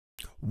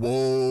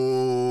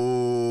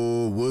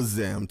Whoa, what's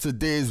up?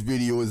 Today's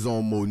video is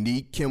on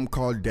Monique, Kim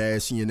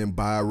Kardashian, and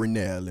Byron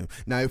Allen.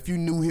 Now, if you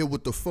new here,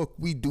 what the fuck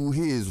we do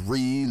here is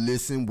read,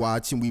 listen,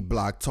 watch, and we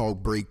block, talk,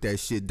 break that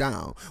shit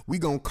down. We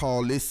gonna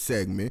call this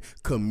segment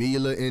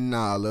Camila and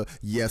Nala,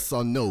 yes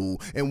or no.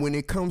 And when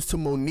it comes to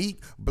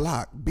Monique,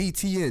 block,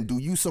 BTN, do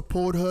you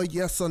support her,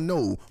 yes or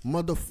no?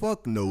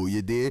 Motherfuck no,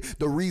 you did.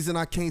 The reason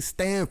I can't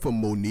stand for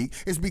Monique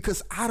is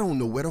because I don't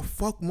know where the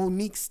fuck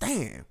Monique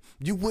stand.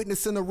 You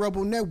witnessing the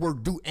Rebel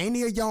Network, do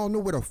any of y'all know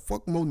where the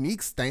fuck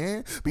Monique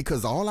stand?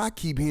 Because all I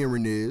keep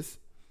hearing is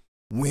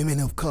women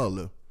of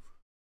color.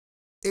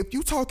 If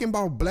you talking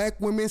about black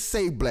women,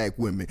 say black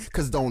women,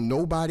 cause don't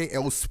nobody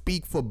else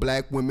speak for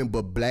black women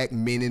but black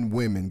men and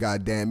women,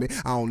 goddamn it.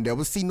 I don't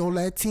never see no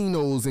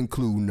Latinos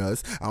including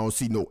us. I don't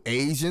see no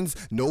Asians,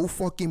 no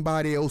fucking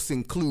body else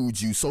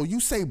includes you. So you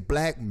say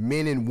black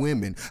men and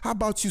women. How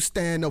about you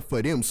stand up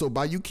for them? So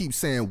by you keep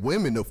saying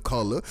women of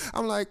color,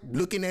 I'm like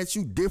looking at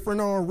you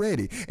different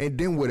already. And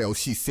then what else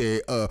she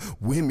said?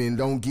 Women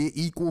don't get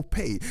equal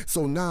pay.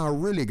 So now I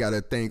really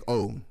gotta think,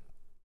 oh,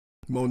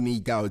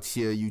 Monique out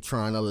here, you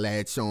trying to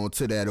latch on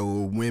to that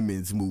old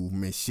women's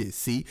movement shit.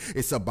 See,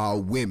 it's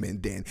about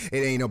women then. It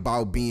ain't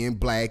about being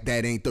black.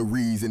 That ain't the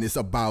reason. It's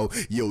about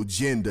your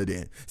gender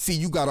then. See,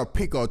 you gotta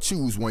pick or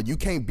choose one. You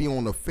can't be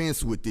on the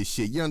fence with this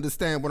shit. You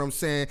understand what I'm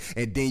saying?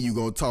 And then you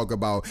gonna talk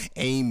about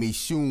Amy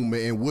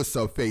Schumer and what's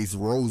her face,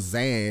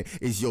 Roseanne,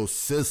 is your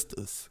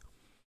sisters.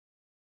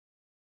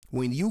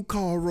 When you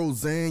call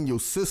Roseanne your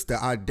sister,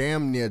 I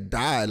damn near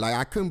died. Like,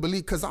 I couldn't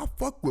believe, cause I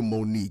fuck with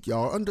Monique,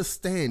 y'all.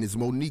 Understand, is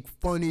Monique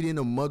funny than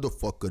a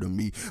motherfucker to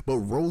me. But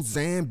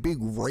Roseanne, big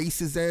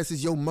racist ass,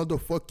 is your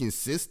motherfucking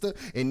sister.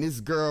 And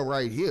this girl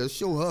right here,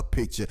 show her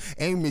picture.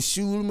 Amy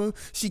Schumer,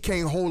 she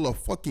can't hold a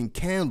fucking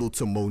candle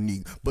to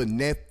Monique. But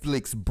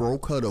Netflix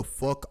broke her the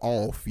fuck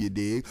off, you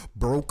dig?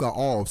 Broke her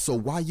off. So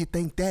why you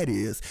think that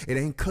is? It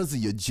ain't cause of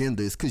your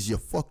gender, it's cause you're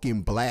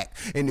fucking black.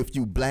 And if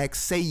you black,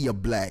 say you're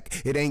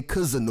black. It ain't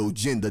cause of no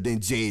gender,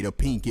 then Jada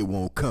Pinkett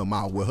won't come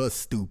out with her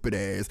stupid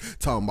ass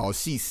talking about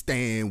she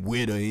stand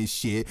with her and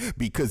shit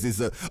because it's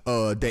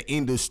the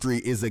industry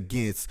is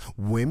against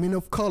women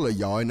of color,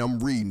 y'all, and I'm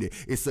reading it.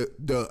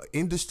 The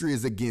industry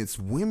is against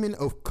women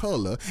of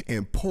color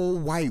and poor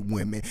white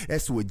women.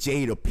 That's what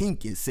Jada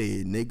Pinkett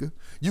said, nigga.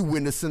 You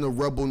witnessing the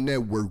Rebel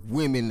Network,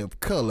 women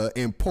of color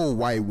and poor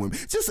white women.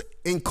 Just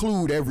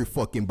include every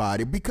fucking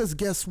body, because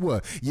guess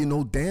what? You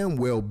know damn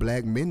well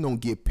black men don't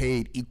get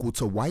paid equal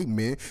to white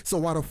men, so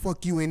why the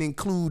fuck you ain't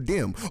include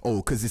them?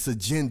 Oh, cause it's a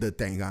gender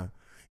thing, huh?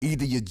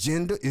 Either your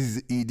gender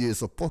is either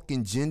it's a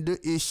fucking gender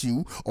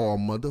issue or a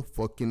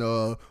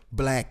motherfucking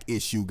black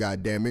issue,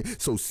 goddammit.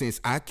 So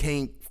since I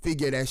can't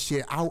figure that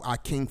shit out, I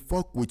can't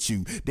fuck with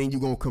you. Then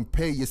you gonna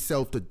compare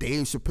yourself to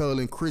Dave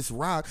Chappelle and Chris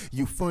Rock.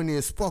 You funny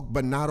as fuck,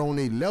 but not on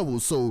a level.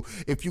 So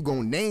if you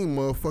gonna name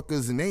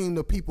motherfuckers, name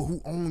the people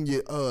who own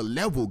your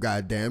level,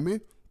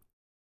 goddammit.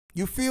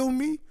 You feel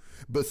me?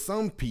 But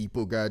some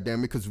people,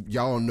 goddammit, because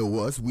y'all know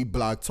us, we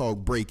block, talk,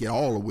 break it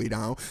all the way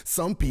down.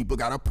 Some people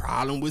got a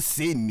problem with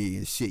Sydney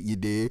and shit, you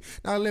did.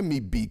 Now let me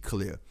be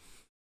clear.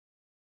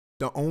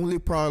 The only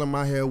problem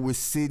I have with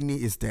Sydney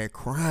is that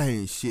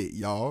crying shit,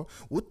 y'all.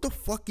 What the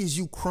fuck is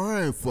you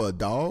crying for,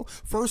 dawg?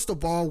 First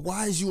of all,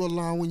 why is you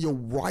allowing your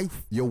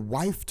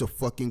wife to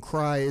fucking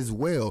cry as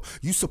well?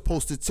 You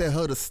supposed to tell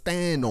her to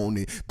stand on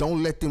it.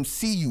 Don't let them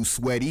see you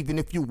sweat. Even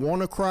if you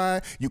want to cry,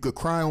 you could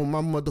cry on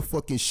my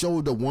motherfucking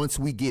shoulder once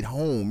we get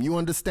home. You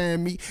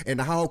understand me? And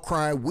I'll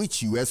cry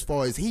with you as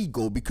far as he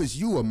go, because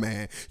you a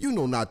man. You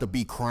know not to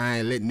be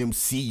crying, letting them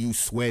see you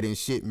sweat and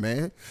shit,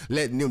 man.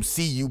 Letting them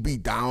see you be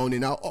down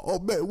and out. Oh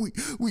man,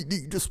 we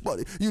need this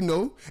money, you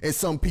know? And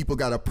some people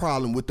got a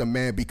problem with the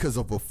man because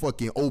of a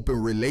fucking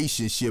open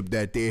relationship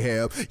that they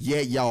have. Yeah,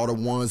 y'all the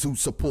ones who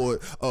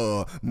support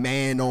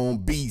man on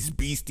beast,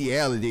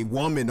 bestiality,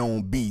 woman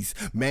on beast,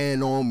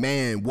 man on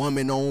man,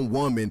 woman on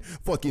woman,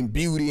 fucking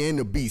Beauty and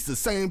the Beast. The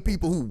same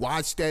people who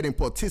watch that and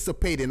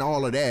participate in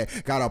all of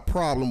that got a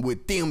problem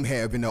with them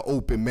having an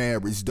open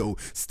marriage though.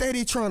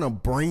 Steady trying to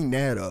bring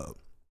that up.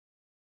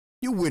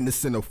 You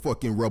witnessing a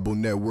fucking Rebel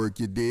Network,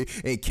 you did.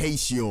 In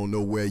case you don't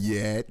know where you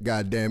at,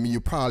 goddamn it, you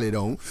probably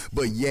don't.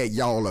 But yet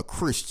y'all a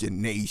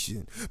Christian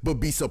nation, but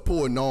be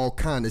supporting all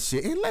kind of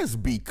shit. And let's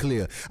be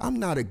clear, I'm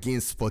not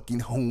against fucking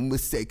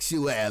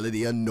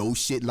homosexuality or no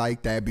shit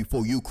like that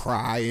before you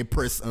cry and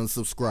press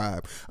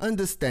unsubscribe.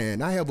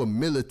 Understand, I have a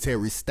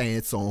military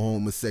stance on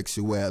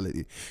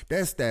homosexuality.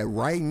 That's that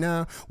right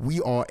now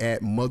we are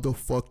at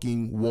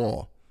motherfucking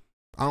war.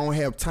 I don't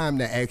have time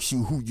to ask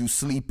you who you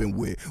sleeping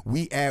with.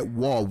 We at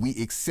war. We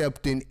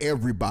accepting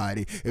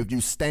everybody. If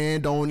you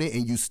stand on it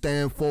and you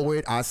stand for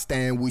it, I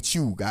stand with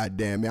you,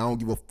 goddamn it. I don't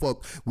give a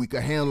fuck. We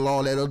can handle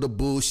all that other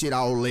bullshit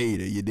out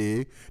later, you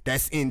dig?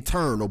 That's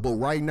internal. But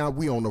right now,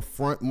 we on the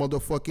front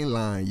motherfucking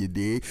line, you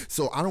dig?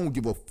 So I don't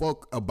give a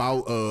fuck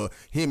about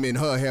him and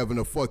her having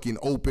a fucking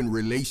open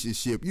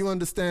relationship. You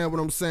understand what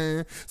I'm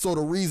saying? So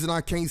the reason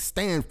I can't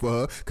stand for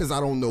her, because I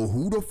don't know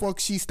who the fuck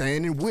she's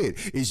standing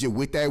with. Is you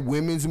with that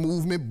women's movement?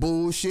 movement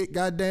bullshit,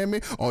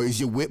 goddammit? Or is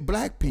you with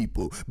black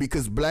people?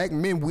 Because black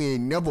men, we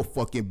ain't never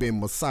fucking been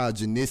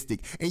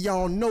misogynistic. And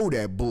y'all know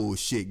that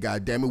bullshit,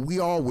 goddammit. We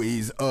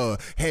always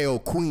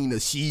held Queen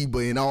of Sheba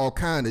and all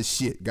kind of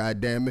shit,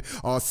 goddammit.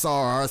 Or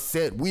Sarah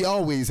Set, we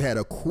always had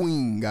a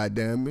queen,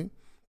 goddammit.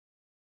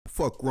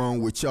 Fuck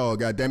wrong with y'all,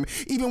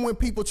 goddammit. Even when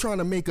people trying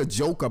to make a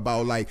joke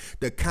about like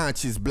the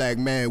conscious black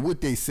man,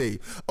 what they say?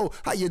 Oh,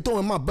 how you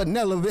doing, my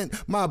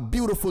benevolent, my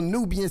beautiful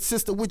Nubian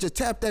sister? Would you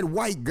tap that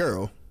white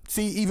girl?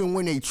 See, even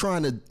when they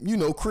trying to, you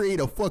know, create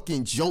a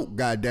fucking joke,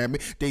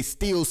 goddammit, they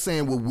still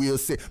saying what Will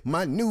said.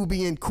 My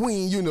Nubian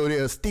queen, you know,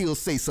 they'll still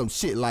say some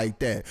shit like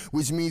that.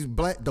 Which means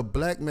the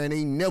black man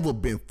ain't never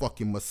been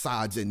fucking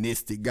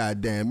misogynistic,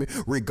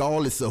 goddammit.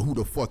 Regardless of who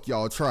the fuck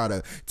y'all try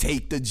to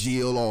take to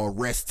jail or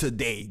arrest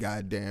today,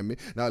 goddammit.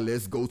 Now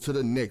let's go to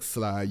the next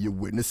slide. You're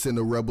witnessing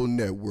the Rebel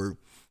Network.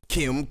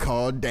 Kim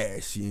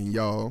Kardashian,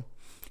 y'all.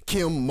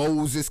 Kim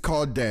Moses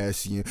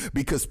Kardashian,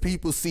 because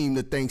people seem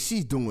to think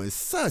she's doing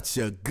such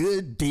a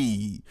good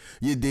deed.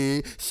 You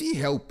did? She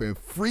helping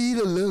free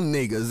the little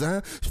niggas,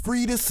 huh?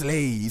 Free the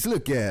slaves.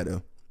 Look at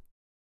her.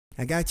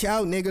 I got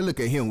y'all, nigga.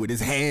 Look at him with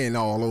his hand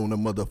all on the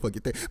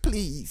motherfucking thing.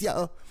 Please,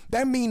 y'all.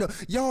 That mean,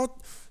 y'all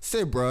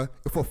say, bruh,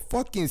 if a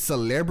fucking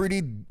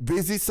celebrity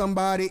visits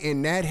somebody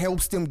and that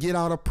helps them get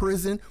out of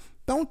prison,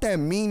 don't that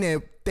mean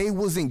that they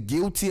wasn't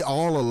guilty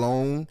all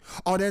along,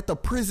 or that the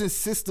prison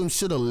system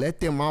should have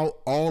let them out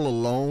all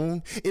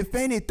along? If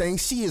anything,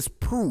 she is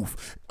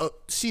proof.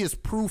 She is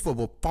proof of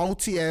a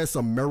faulty ass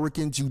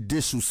American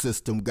judicial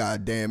system,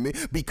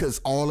 goddammit. Because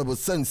all of a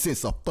sudden,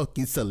 since a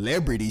fucking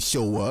celebrity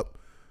show up,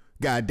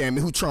 goddammit,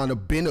 who trying to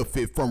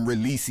benefit from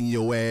releasing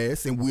your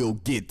ass, and we'll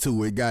get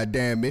to it,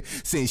 goddammit.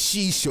 Since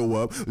she show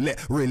up,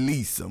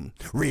 release them.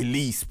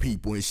 Release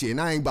people and shit. And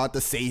I ain't about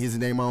to say his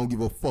name. I don't give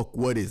a fuck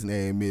what his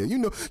name is. You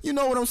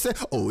know what I'm saying?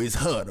 Oh, it's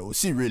her though.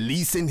 She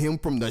releasing him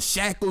from the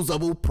shackles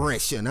of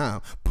oppression,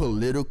 huh?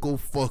 Political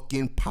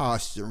fucking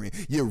posturing.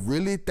 You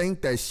really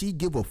think that she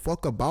give a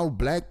fuck about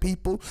black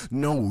people?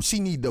 No,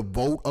 she need the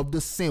vote of the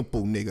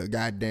simple, nigga,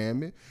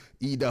 goddammit.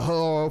 Either her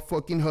or her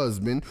fucking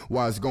husband,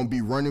 while it's gonna be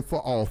running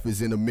for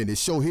office in a minute.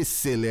 Show his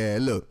silly ass.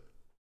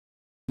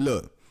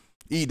 Look.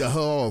 Either her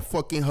or her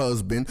fucking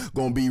husband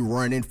gonna be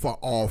running for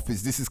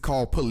office. This is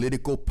called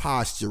political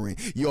posturing.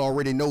 You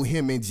already know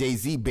him and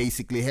Jay-Z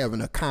basically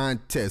having a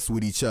contest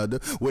with each other.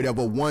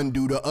 Whatever one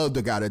do, the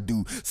other gotta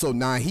do. So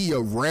now he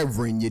a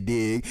reverend, you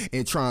dig,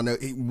 and trying to,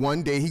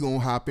 one day he gonna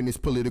hop in this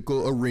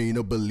political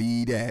arena,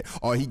 believe that,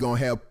 or he gonna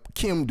have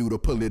Kim do the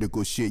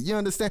political shit. You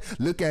understand?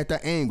 Look at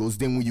the angles.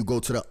 Then when you go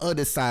to the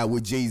other side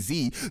with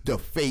Jay-Z, the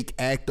fake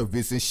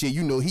activist and shit,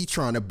 you know he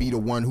trying to be the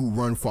one who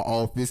run for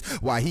office,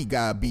 while he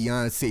got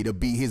Beyonce to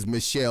be his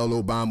Michelle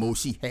Obama.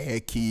 She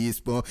had kids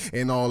for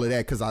and all of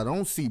that. Cause I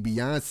don't see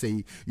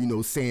Beyonce, you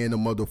know, saying the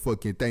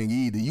motherfucking thing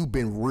either. You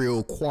been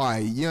real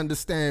quiet. You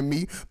understand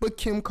me? But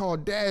Kim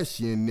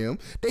Kardashian them,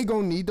 they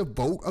gonna need the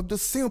vote of the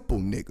simple,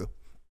 nigga.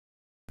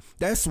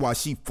 That's why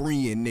she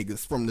freeing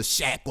niggas from the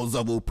shackles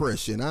of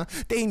oppression, huh?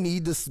 They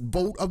need the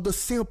vote of the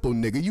simple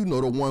nigga. You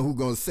know, the one who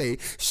gonna say,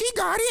 she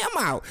got him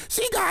out.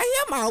 She got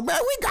him out,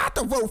 man. We got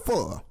to vote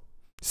for her.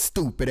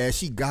 Stupid ass,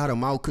 she got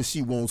him out because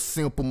she wants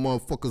simple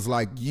motherfuckers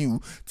like you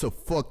to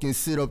fucking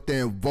sit up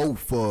there and vote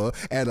for her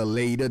at a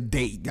later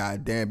date,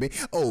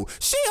 goddammit. Oh,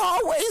 she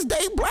always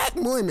date black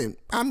women.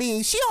 I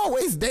mean, she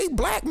always date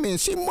black men.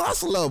 She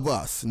must love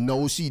us.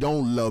 No, she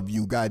don't love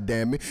you,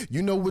 goddammit.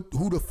 You know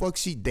who the fuck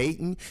she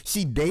dating?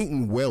 She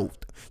dating wealth.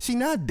 She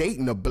not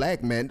dating a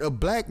black man. A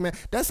black man,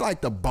 that's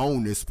like the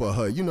bonus for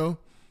her, you know?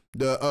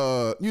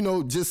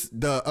 Just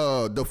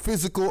the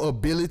physical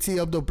ability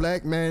of the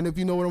black man, if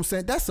you know what I'm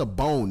saying, that's a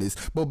bonus.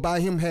 But by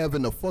him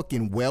having the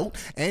fucking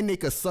wealth and they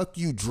can suck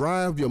you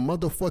dry of your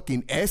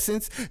motherfucking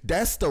essence,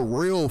 that's the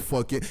real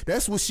fucking,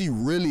 that's what she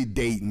really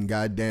dating,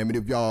 goddammit.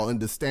 If y'all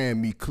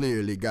understand me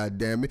clearly,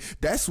 goddammit,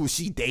 that's what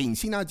she dating.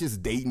 She not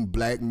just dating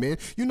black men.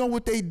 You know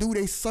what they do?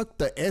 They suck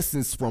the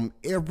essence from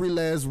every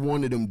last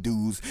one of them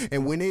dudes.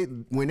 And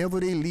whenever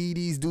they leave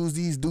these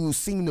dudes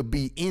seem to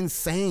be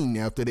insane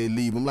after they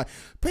leave them. Like,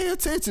 pay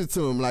attention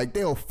to them. Like,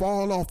 they'll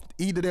fall off,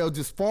 either they'll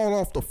just fall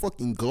off the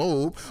fucking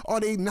globe,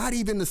 or they not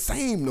even the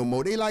same no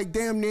more. They like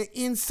damn near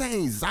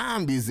insane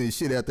zombies and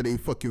shit after they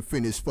fucking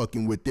finish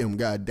fucking with them,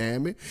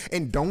 goddammit.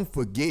 And don't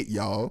forget,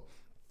 y'all,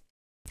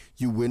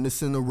 you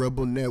witnessing the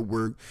Rebel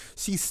Network,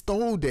 she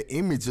stole the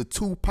image of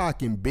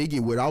Tupac and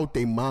Biggie without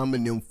they mom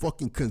and them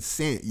fucking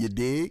consent, you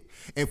dig?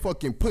 And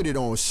fucking put it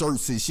on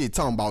shirts and shit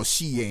talking about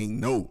she ain't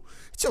know.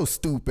 Get your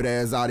stupid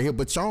ass out of here.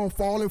 But y'all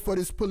falling for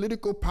this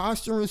political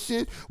posture and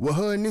shit with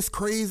her and this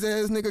crazy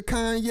ass nigga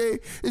Kanye?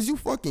 Is you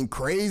fucking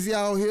crazy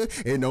out here?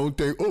 And don't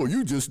think, oh,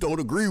 you just don't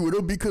agree with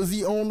her because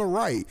he on the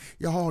right.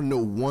 Y'all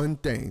know one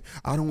thing.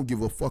 I don't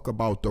give a fuck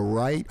about the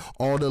right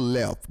or the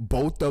left.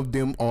 Both of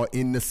them are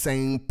in the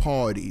same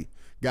party.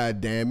 God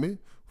damn it.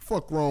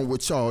 Fuck wrong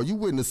with y'all? You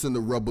witnessing the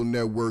Rebel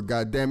Network,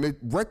 goddammit.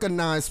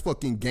 Recognize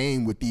fucking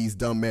game with these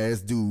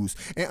dumbass dudes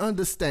and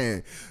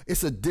understand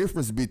it's a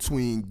difference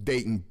between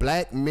dating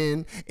black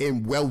men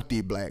and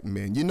wealthy black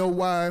men. You know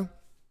why?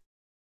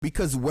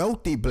 Because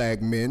wealthy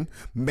black men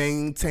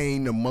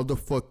maintain the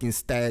motherfucking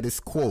status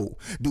quo.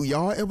 Do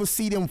y'all ever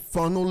see them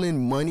funneling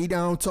money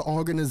down to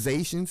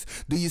organizations?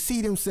 Do you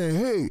see them saying,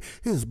 hey,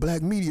 here's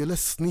black media,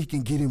 let's sneak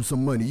and get him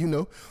some money, you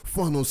know?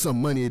 Funnel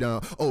some money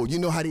down. Oh, you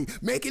know how they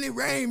making it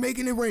rain,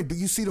 making it rain. Do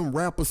you see them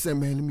rappers say,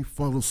 man, let me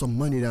funnel some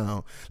money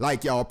down?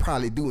 Like y'all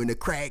probably doing the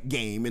crack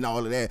game and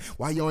all of that.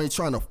 Why y'all ain't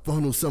trying to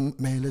funnel some,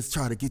 man, let's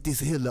try to get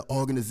this here little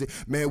organization.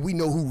 Man, we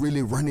know who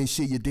really running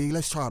shit, you dig?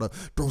 Let's try to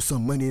throw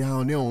some money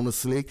down there on the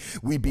slick.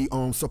 We be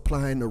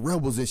supplying the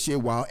rebels and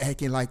shit while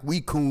acting like we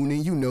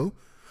cooning, you know.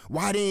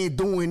 Why they ain't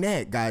doing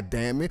that,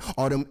 goddammit?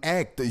 Or them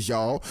actors,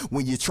 y'all,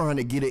 when you're trying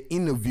to get an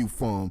interview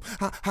from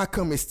them. How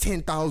come it's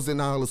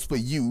 $10,000 for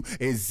you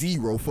and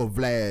 $0 for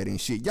Vlad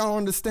and shit? Y'all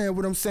understand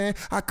what I'm saying?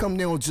 How come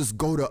they don't just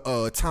go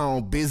to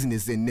town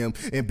business in them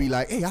and be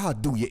like, hey, I'll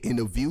do your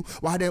interview?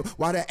 Why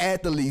the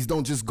athletes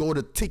don't just go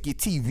to Ticket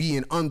TV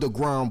and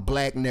underground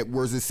black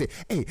networks and say,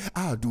 hey,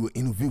 I'll do an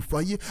interview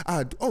for you.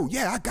 Oh,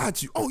 yeah, I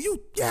got you. Oh,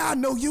 I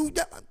know you.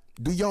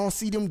 Do y'all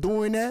see them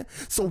doing that?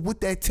 So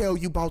what that tell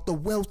you about the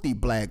wealthy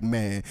black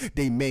man?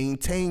 They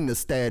maintain the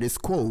status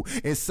quo,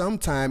 and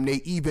sometimes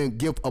they even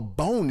give a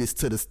bonus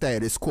to the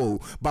status quo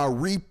by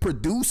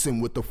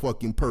reproducing with the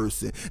fucking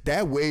person.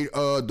 That way,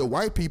 the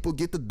white people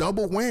get the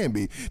double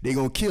whammy. They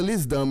gonna kill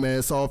his dumb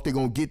ass off. They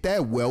gonna get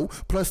that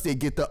wealth. Plus, they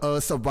get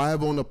to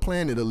survive on the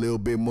planet a little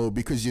bit more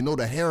because you know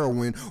the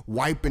heroin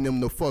wiping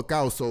them the fuck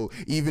out. So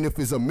even if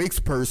it's a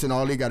mixed person,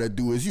 all they gotta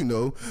do is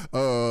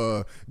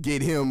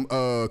get him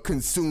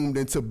consumed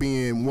into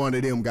being one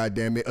of them,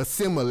 goddammit,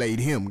 assimilate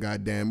him,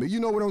 goddammit. You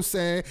know what I'm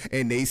saying?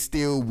 And they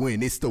still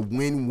win. It's the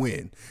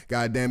win-win,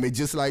 goddammit,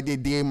 just like they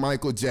did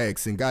Michael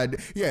Jackson.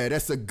 Yeah,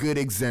 that's a good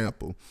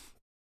example.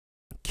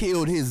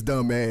 Killed his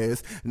dumb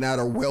ass. Now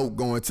the wealth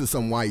going to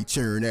some white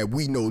churn that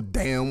we know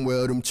damn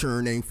well them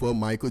churn ain't for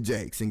Michael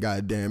Jackson.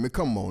 Goddamn it,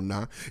 come on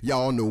now.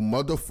 Y'all know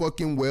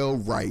motherfucking well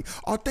right.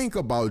 Or think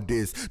about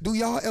this. Do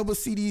y'all ever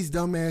see these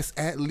dumbass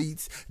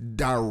athletes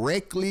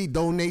directly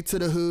donate to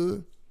the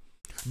hood?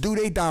 Do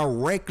they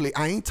directly?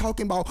 I ain't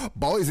talking about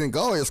Boys and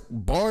Girls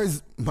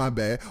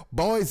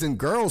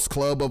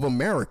Club of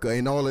America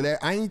and all of that.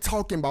 I ain't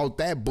talking about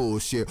that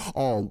bullshit.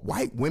 Or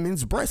white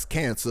women's breast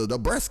cancer, the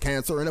breast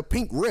cancer and a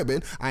pink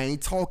ribbon. I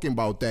ain't talking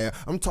about that.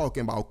 I'm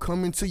talking about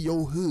coming to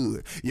your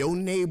hood, your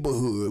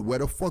neighborhood, where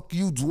the fuck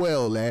you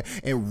dwell at,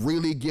 and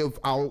really give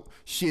out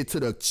shit to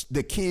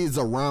the kids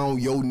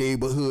around your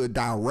neighborhood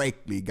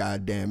directly,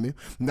 goddammit.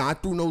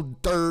 Not through no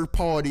third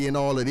party and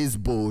all of this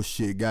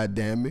bullshit,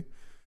 goddammit.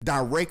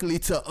 Directly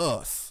to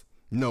us.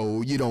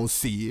 No, you don't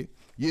see it.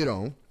 You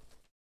don't.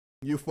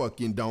 You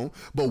fucking don't.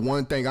 But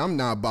one thing I'm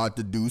not about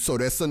to do, so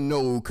that's a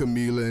no,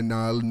 Camila, and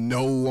I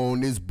no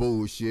on this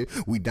bullshit.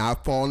 We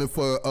not falling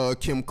for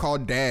Kim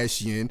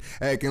Kardashian,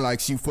 acting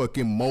like she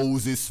fucking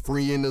Moses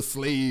freeing the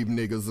slave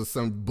niggas or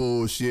some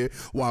bullshit,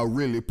 while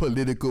really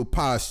political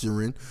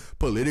posturing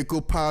like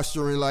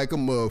a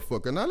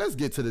motherfucker. Now let's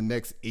get to the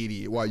next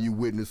idiot while you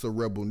witness a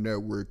rebel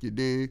network, you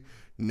dig?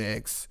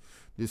 Next.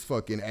 This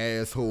fucking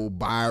asshole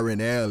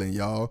Byron Allen,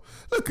 y'all.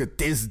 Look at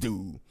this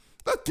dude.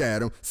 Look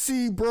at him.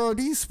 See, bro,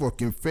 these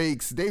fucking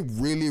fakes, they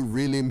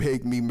really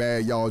make me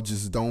mad. Y'all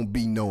just don't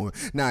be knowing.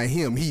 Now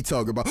him, he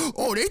talking about,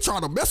 oh, they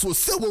trying to mess with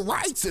civil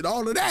rights and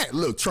all of that.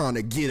 Look, trying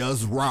to get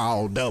us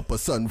riled up or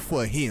something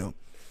for him.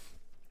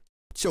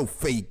 Get your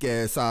fake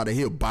ass out of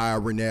here,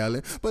 Byron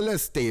Allen. But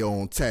let's stay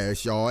on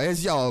task, y'all.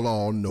 As y'all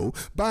all know,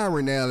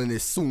 Byron Allen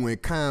is suing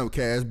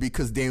Comcast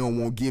because they don't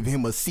want to give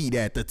him a seat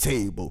at the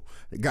table.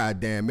 God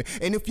damn it.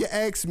 And if you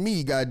ask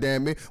me, god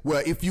damn it,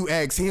 well, if you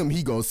ask him,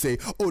 he gonna say,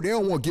 oh, they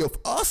don't want to give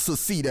us a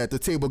seat at the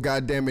table,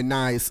 god damn it.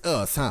 Nah, it's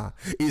us, huh?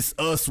 It's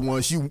us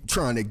once you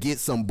trying to get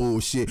some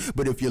bullshit.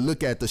 But if you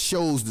look at the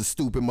shows the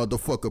stupid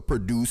motherfucker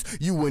produced,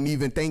 you wouldn't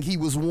even think he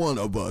was one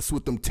of us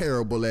with them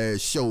terrible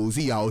ass shows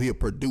he out here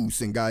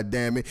producing, god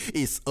damn it.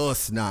 It's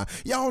us now.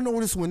 Y'all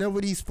notice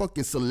whenever these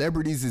fucking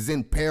celebrities is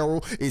in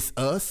peril, it's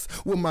us.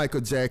 What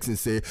Michael Jackson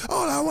said,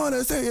 all I want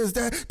to say is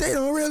that they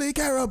don't really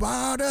care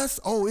about us.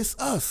 Oh, it's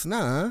us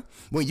now.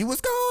 When you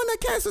was going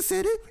to Kansas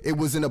City, it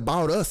wasn't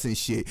about us and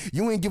shit.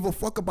 You ain't give a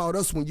fuck about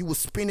us when you was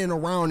spinning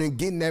around and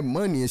getting that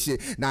money and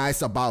shit. Now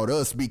it's about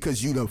us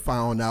because you done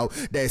found out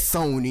that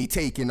Sony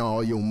taking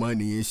all your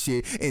money and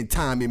shit, and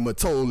Tommy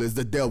Mottola's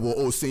the devil.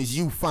 Oh, since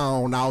you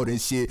found out and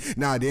shit,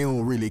 now they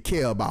don't really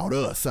care about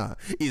us, huh?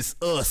 It's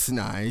us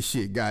now and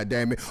shit,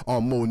 goddammit.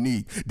 Or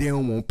Monique, they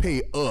don't want to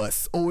pay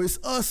us. Oh, it's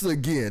us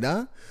again,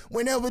 huh?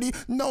 Whenever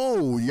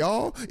no,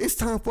 y'all, it's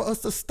time for us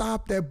to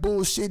stop that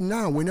bullshit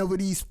now. Whenever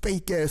these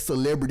fake ass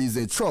celebrities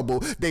in trouble,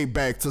 they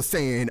back to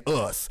saying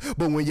us.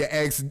 But when you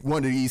ask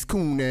one of these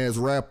coon ass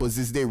rappers,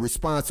 is they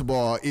responsible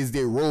or is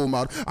they role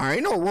model? I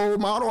ain't no role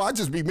model. I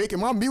just be making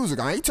my music.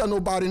 I ain't tell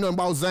nobody nothing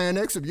about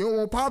Xanax. If you don't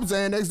want pop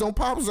Xanax, don't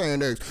pop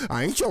Xanax.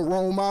 I ain't your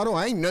role model.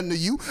 I ain't nothing to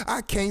you.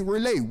 I can't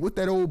relate. What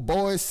that old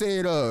boy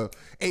said,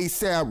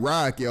 ASAP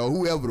Rocky or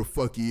whoever the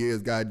fuck he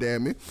is,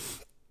 goddammit.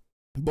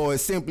 Boy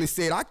simply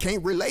said, I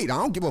can't relate. I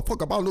don't give a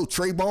fuck about no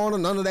Trayvon or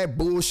none of that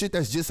bullshit.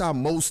 That's just how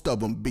most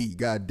of them be,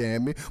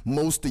 goddamn it.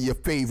 Most of your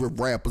favorite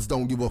rappers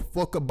don't give a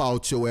fuck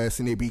about your ass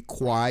and they be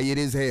quiet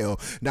as hell,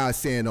 not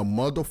saying a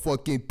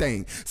motherfucking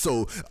thing.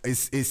 So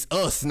it's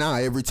us now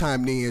every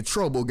time they in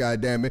trouble,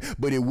 goddamn it.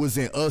 But it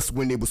wasn't us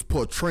when they was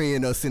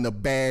portraying us in a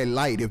bad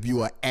light. If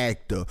you're an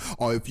actor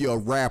or if you're a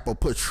rapper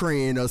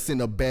portraying us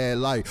in a bad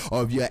light,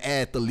 or if you're an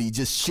athlete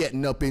just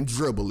shutting up and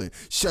dribbling.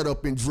 Shut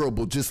up and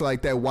dribble, just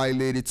like that white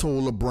lady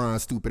told LeBron,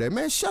 stupid ass.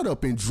 Man, shut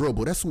up and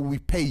dribble. That's what we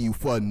pay you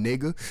for,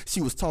 nigga.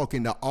 She was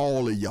talking to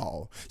all of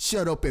y'all.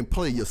 Shut up and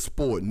play your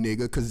sport,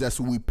 nigga, cause that's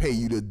what we pay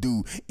you to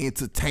do.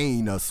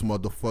 Entertain us,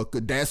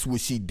 motherfucker. That's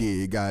what she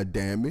did,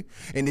 goddamn it.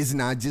 And it's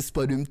not just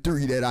for them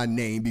three that I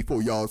named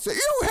before y'all say,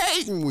 you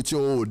hating with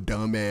your old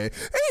dumb ass.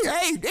 He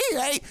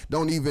hate.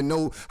 Don't even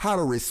know how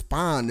to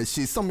respond to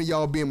shit. Some of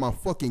y'all be in my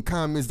fucking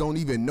comments don't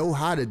even know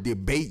how to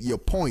debate your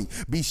point.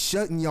 Be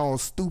shutting y'all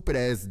stupid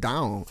ass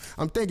down.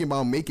 I'm thinking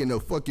about making a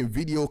fucking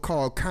video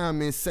called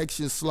comment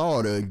section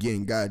slaughter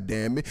again,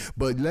 goddamn it.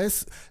 But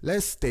let's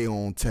stay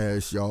on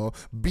task, y'all.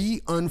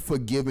 Be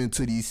unforgiving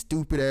to these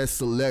stupid ass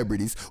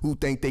celebrities who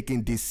think they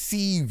can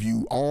deceive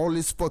you all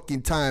this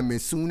fucking time.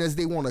 As soon as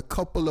they want a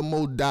couple of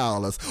more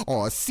dollars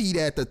or a seat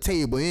at the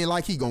table, ain't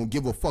like he gonna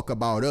give a fuck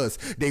about us.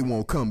 They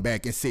won't come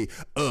back and say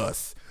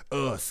us,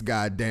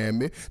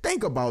 goddamn it.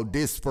 Think about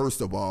this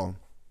first of all.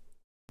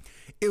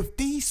 If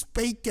these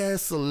fake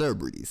ass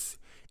celebrities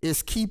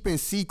is keeping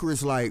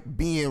secrets like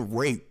being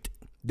raped,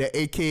 the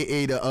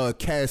AKA the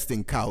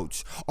casting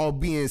couch, or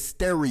being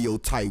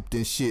stereotyped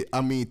and shit.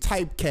 I mean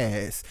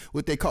typecast,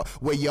 what they call,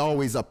 where you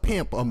always a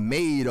pimp, a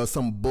maid, or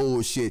some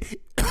bullshit.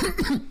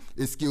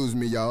 Excuse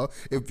me, y'all.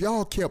 If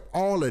y'all kept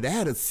all of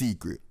that a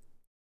secret,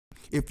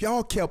 if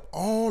y'all kept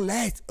all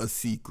that a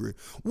secret,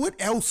 what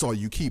else are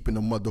you keeping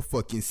a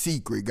motherfucking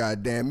secret,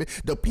 goddamn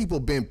it? The people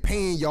been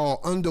paying y'all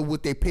under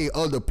what they pay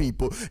other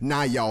people.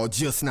 Now y'all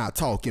just not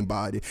talking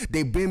about it.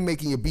 They been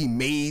making you be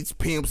maids,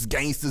 pimps,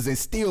 gangsters, and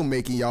still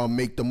making y'all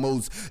make the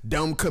most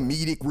dumb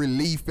comedic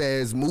relief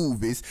ass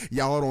movies.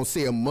 Y'all don't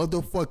say a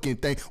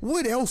motherfucking thing.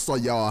 What else are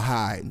y'all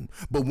hiding?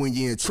 But when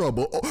you're in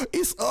trouble, oh,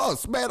 it's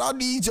us, man. I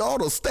need y'all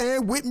to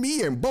stand with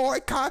me and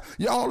boycott.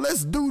 Y'all,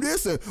 let's do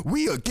this, and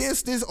we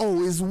against this.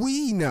 Oh, it's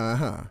we now,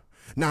 huh?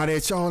 Now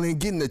that y'all ain't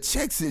getting the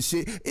checks and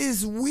shit,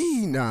 it's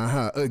we now,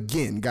 huh?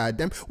 Again,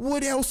 goddamn.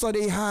 What else are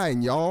they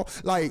hiding, y'all?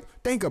 Like,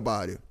 think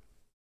about it.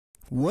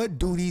 What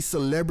do these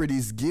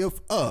celebrities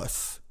give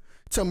us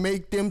to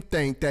make them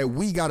think that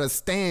we gotta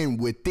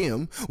stand with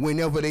them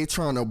whenever they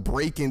trying to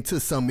break into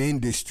some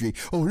industry?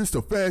 Oh, this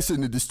the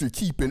fashion industry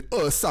keeping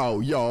us out,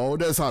 y'all.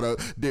 That's how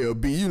they'll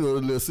be, you know,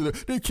 listener.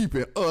 They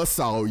keeping us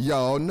out,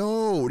 y'all.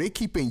 No, they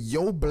keeping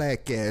your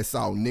black ass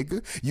out,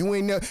 nigga. You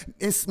ain't never,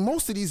 it's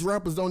most of these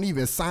rappers don't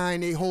even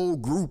sign a whole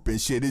group and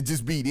shit. It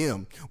just be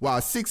them. While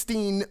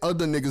 16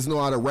 other niggas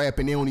know how to rap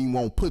and they don't even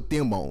want to put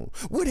them on.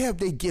 What have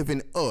they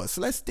given us?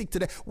 Let's stick to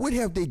that. What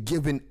have they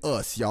given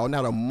us, y'all?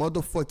 Not a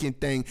motherfucking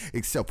thing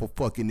except for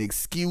fucking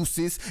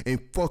excuses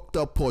and fucked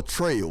up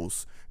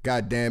portrayals.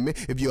 God damn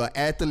it. If you're an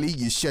athlete,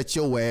 you shut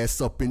your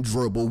ass up and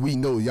dribble. We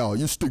know y'all.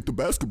 You stick to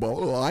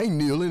basketball. Oh, I ain't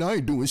kneeling. I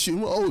ain't doing shit.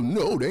 Oh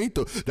no,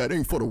 that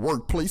ain't for the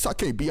workplace. I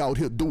can't be out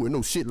here doing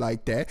no shit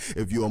like that.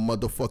 If you're a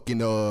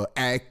motherfucking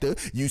actor,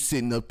 you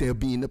sitting up there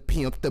being a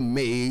pimp, the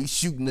maid,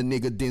 shooting the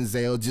nigga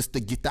Denzel just to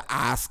get the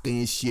Oscar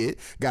and shit.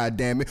 God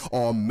damn it.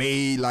 Or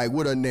maid, like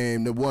what her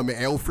name? The woman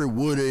Alfred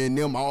Woodard and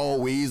them,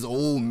 always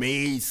old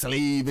maid,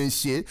 slave and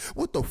shit.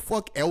 What the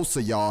fuck else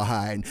are y'all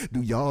hiding?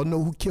 Do y'all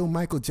know who killed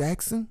Michael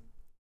Jackson?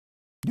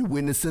 You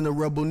witnessing a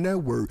Rebel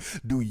Network.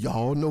 Do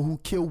y'all know who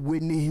killed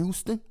Whitney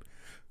Houston?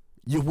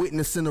 You're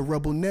witnessing a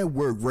Rebel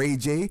Network, Ray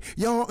J.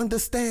 Y'all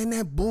understand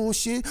that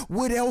bullshit?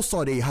 What else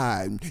are they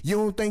hiding? You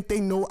don't think they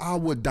know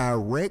our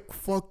direct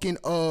fucking,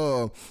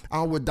 our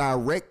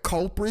direct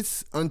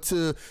culprits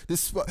unto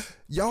this?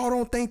 Y'all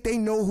don't think they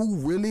know who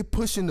really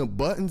pushing the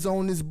buttons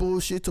on this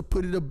bullshit, to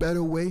put it a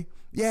better way?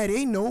 Yeah,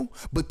 they know,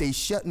 but they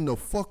shutting the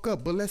fuck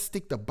up. But let's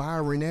stick to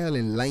Byron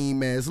Allen,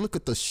 lame ass. Look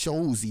at the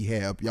shows he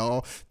have,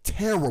 y'all.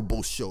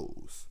 Terrible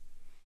shows.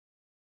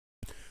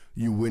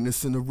 You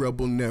witnessing the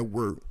Rebel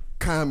Network.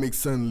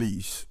 Comics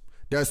Unleashed.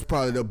 That's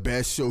probably the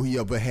best show he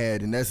ever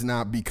had, and that's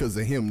not because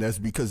of him. That's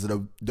because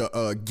of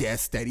the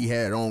guests that he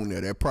had on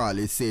there that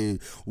probably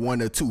said one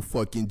or two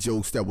fucking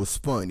jokes that was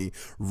funny.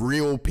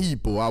 Real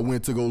People. I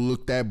went to go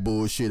look that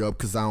bullshit up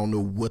because I don't know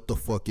what the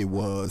fuck it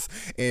was.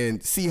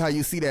 And see how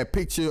you see that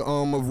picture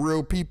of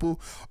Real People?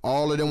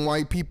 All of them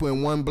white people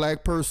and one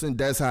black person.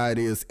 That's how it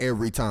is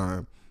every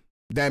time.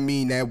 That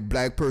mean that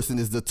black person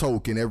is the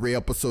token. Every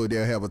episode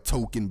they'll have a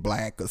token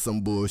black or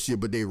some bullshit,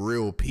 but they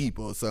real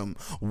people or some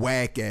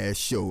whack ass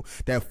show.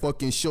 That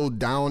fucking show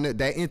down there,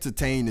 that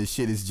entertainer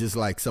shit is just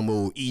like some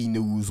old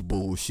E-News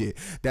bullshit.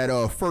 That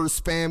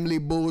First Family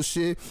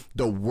bullshit,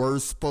 the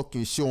worst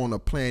fucking show on the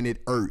planet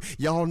Earth.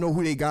 Y'all know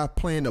who they got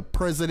playing the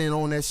president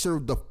on that show?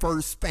 The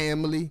First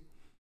Family?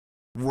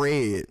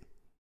 Red.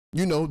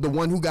 You know, the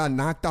one who got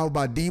knocked out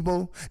by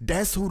Debo?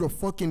 That's who the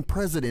fucking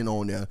president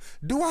on there.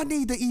 Do I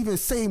need to even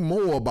say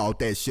more about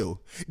that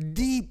show?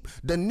 The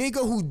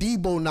nigga who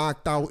Debo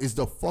knocked out is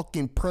the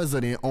fucking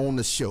president on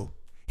the show.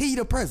 He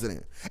the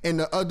president. And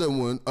the other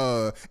one,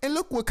 and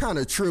look what kind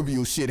of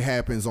trivial shit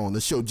happens on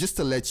the show, just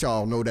to let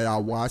y'all know that I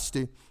watched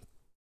it.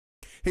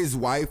 His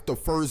wife, the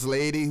first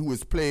lady, who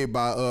was played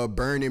by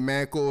Bernie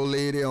Mac, old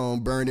lady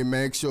on Bernie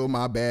Mac show.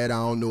 My bad, I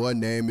don't know her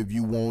name. If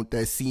you want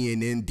that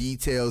CNN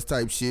details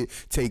type shit,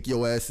 take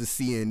your ass to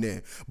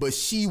CNN. But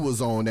she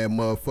was on that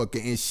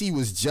motherfucker, and she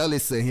was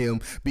jealous of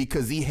him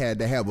because he had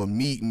to have a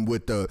meeting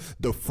with the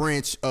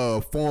French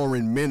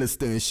foreign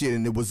minister and shit,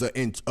 and it was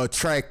an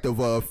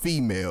attractive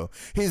female.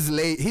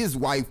 His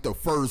wife, the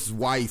first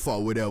wife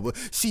or whatever,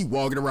 she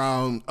walking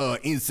around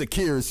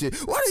insecure and shit.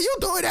 What are you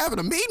doing having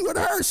a meeting with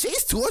her?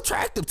 She's too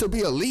attractive to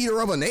be a leader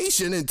of a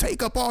nation and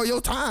take up all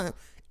your time.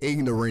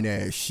 Ignorant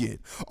ass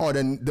shit. Or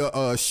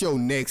the show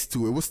next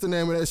to it. What's the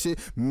name of that shit?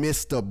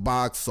 Mr.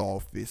 Box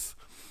Office.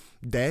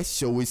 That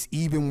show is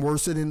even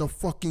worse than the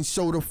fucking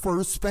show The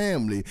First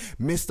Family.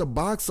 Mr.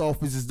 Box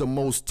Office is the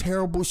most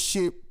terrible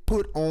shit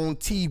put on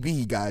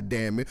TV,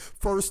 goddammit.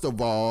 First of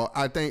all,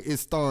 I think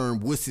it's starring,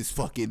 what's his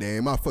fucking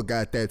name? I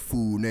forgot that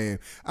fool name.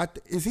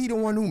 Is he the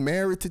one who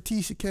married to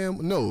Tisha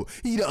Campbell? No,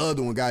 he the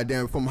other one,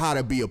 goddamn, from How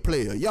to Be a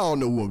Player. Y'all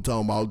know who I'm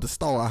talking about, the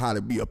star of How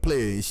to Be a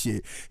Player and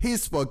shit.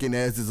 His fucking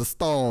ass is a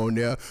star on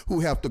there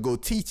who have to go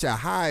teach at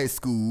high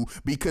school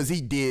because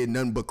he did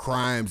nothing but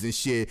crimes and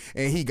shit,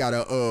 and he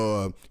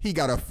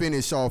gotta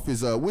finish off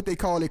his what they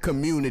call it,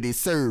 community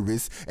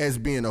service, as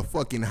being a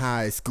fucking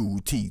high school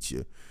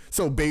teacher.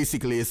 So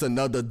basically, it's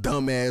another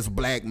dumbass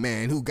black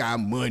man who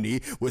got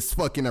money, was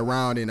fucking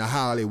around in the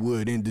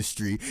Hollywood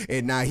industry,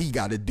 and now he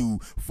got to do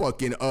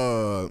fucking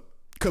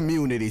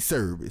community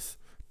service.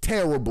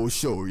 Terrible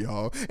show,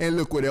 y'all. And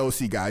look what else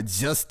he got.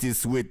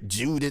 Justice with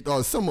Judith,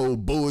 or some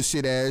old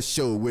bullshit ass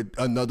show with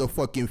another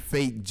fucking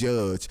fake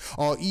judge,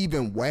 or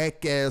even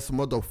whack ass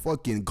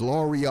motherfucking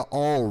Gloria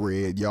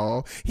Allred,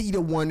 y'all. He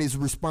the one is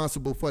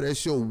responsible for that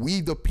show,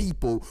 We the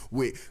People,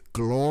 with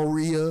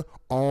Gloria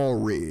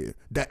Allred,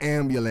 the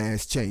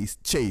ambulance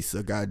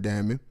chaser,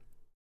 goddammit.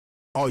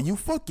 Are you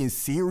fucking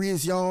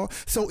serious, y'all?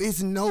 So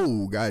it's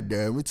no,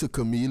 goddammit, to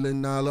Camila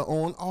and Nala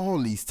on all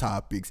these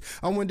topics.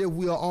 I wonder if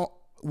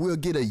we'll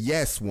get a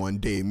yes one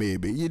day,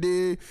 maybe. You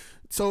did?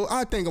 So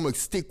I think I'm gonna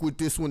stick with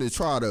this one and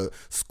try to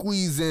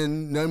squeeze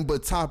in nothing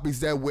but topics,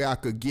 that way I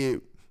could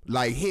get,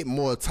 like, hit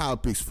more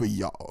topics for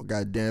y'all,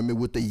 goddammit,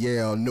 with the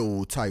yeah or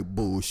no type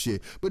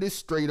bullshit. But it's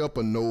straight up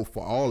a no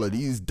for all of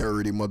these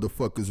dirty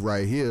motherfuckers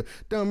right here.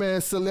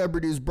 Dumbass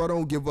celebrities, bro,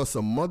 don't give us a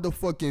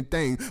motherfucking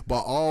thing,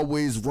 but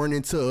always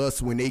running to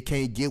us when they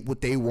can't get what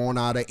they want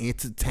out of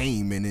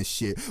entertainment and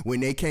shit. When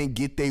they can't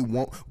get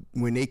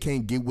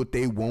what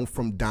they want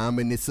from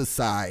dominant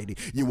society.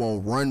 You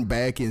won't run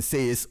back and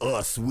say it's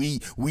us, we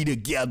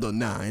together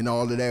now, and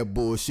all of that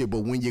bullshit.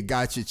 But when you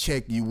got your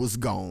check, you was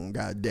gone,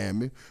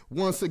 goddammit.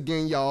 Once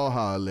again, y'all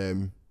holler at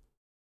me.